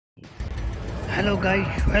Hello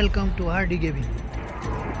guys, welcome to Hardy gaming,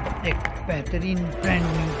 एक बेहतरीन brand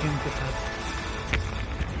new game के साथ।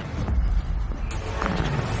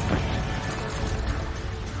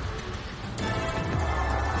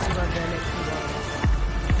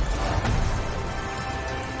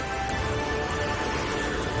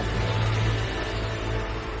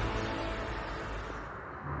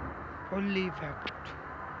 Only fact.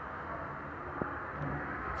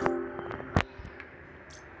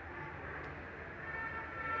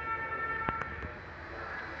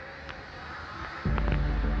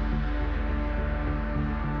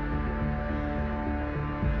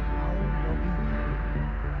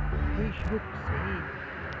 Should say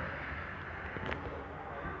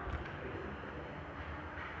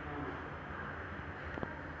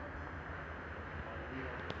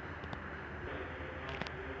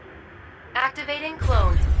Activating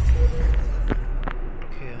clone.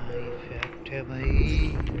 क्या इफेक्ट है भाई,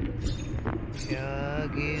 क्या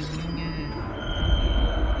गेमिंग है।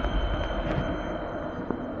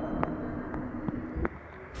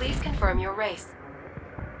 Please confirm your race.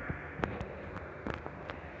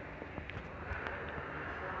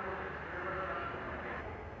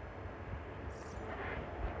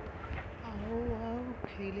 आओ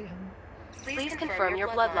खेले हम। Please confirm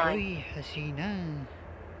your bloodline. कोई हसीना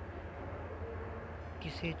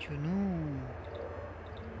किसे चुनूं,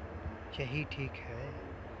 यही ठीक है।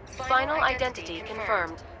 Final identity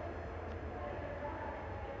confirmed.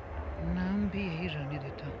 नाम भी यही रहने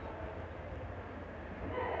देता।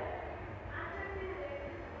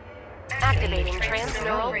 Activating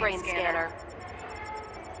transneural brain scanner.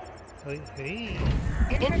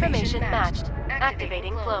 Information matched.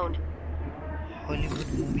 Activating clone. Hollywood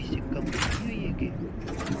movie से कम नहीं है ये गेम।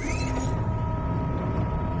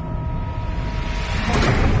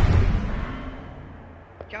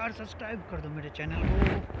 यार सब्सक्राइब कर दो मेरे चैनल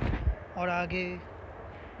को और आगे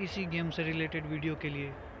इसी गेम से रिलेटेड वीडियो के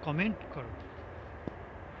लिए कमेंट करो।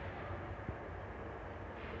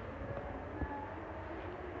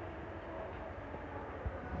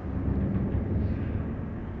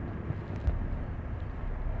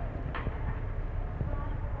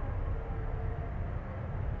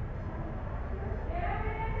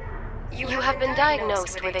 You have been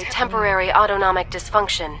diagnosed with a temporary autonomic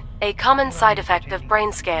dysfunction, a common side effect of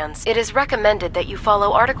brain scans. It is recommended that you follow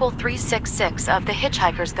Article 366 of the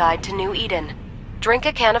Hitchhiker's Guide to New Eden. Drink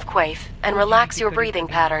a can of quaif and relax your breathing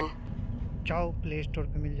pattern. जाओ play store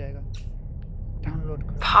पे मिल जाएगा, download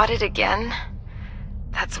करो। Potted again?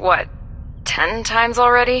 That's what, 10 times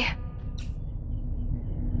already?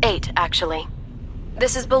 8, actually.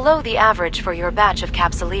 This is below the average for your batch of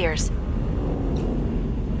capsuleers.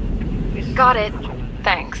 Got it.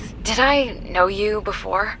 Thanks. Did I know you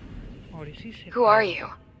before? Who are you?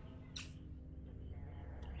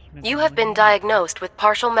 You have been diagnosed with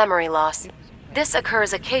partial memory loss. This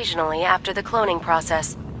occurs occasionally after the cloning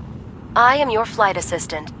process. I am your flight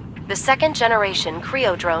assistant, the second-generation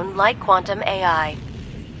Creo-drone Light Quantum AI.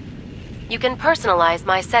 You can personalize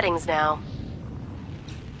my settings now.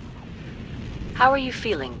 How are you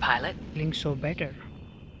feeling, pilot? Feeling so better.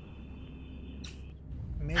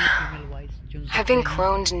 I've been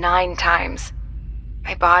cloned 9 times.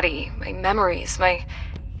 My body, my memories, my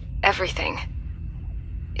everything.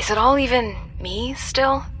 Is it all even me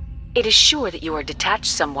still? It is sure that you are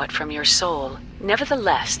detached somewhat from your soul.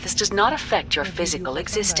 Nevertheless, this does not affect your physical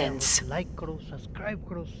existence. Like करो, subscribe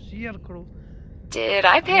करो, share करो। Did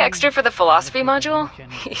I pay extra for the philosophy module?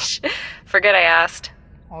 Forget I asked.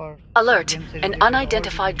 Alert! An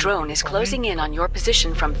unidentified drone is closing in on your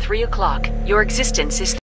position from 3 o'clock. Your existence is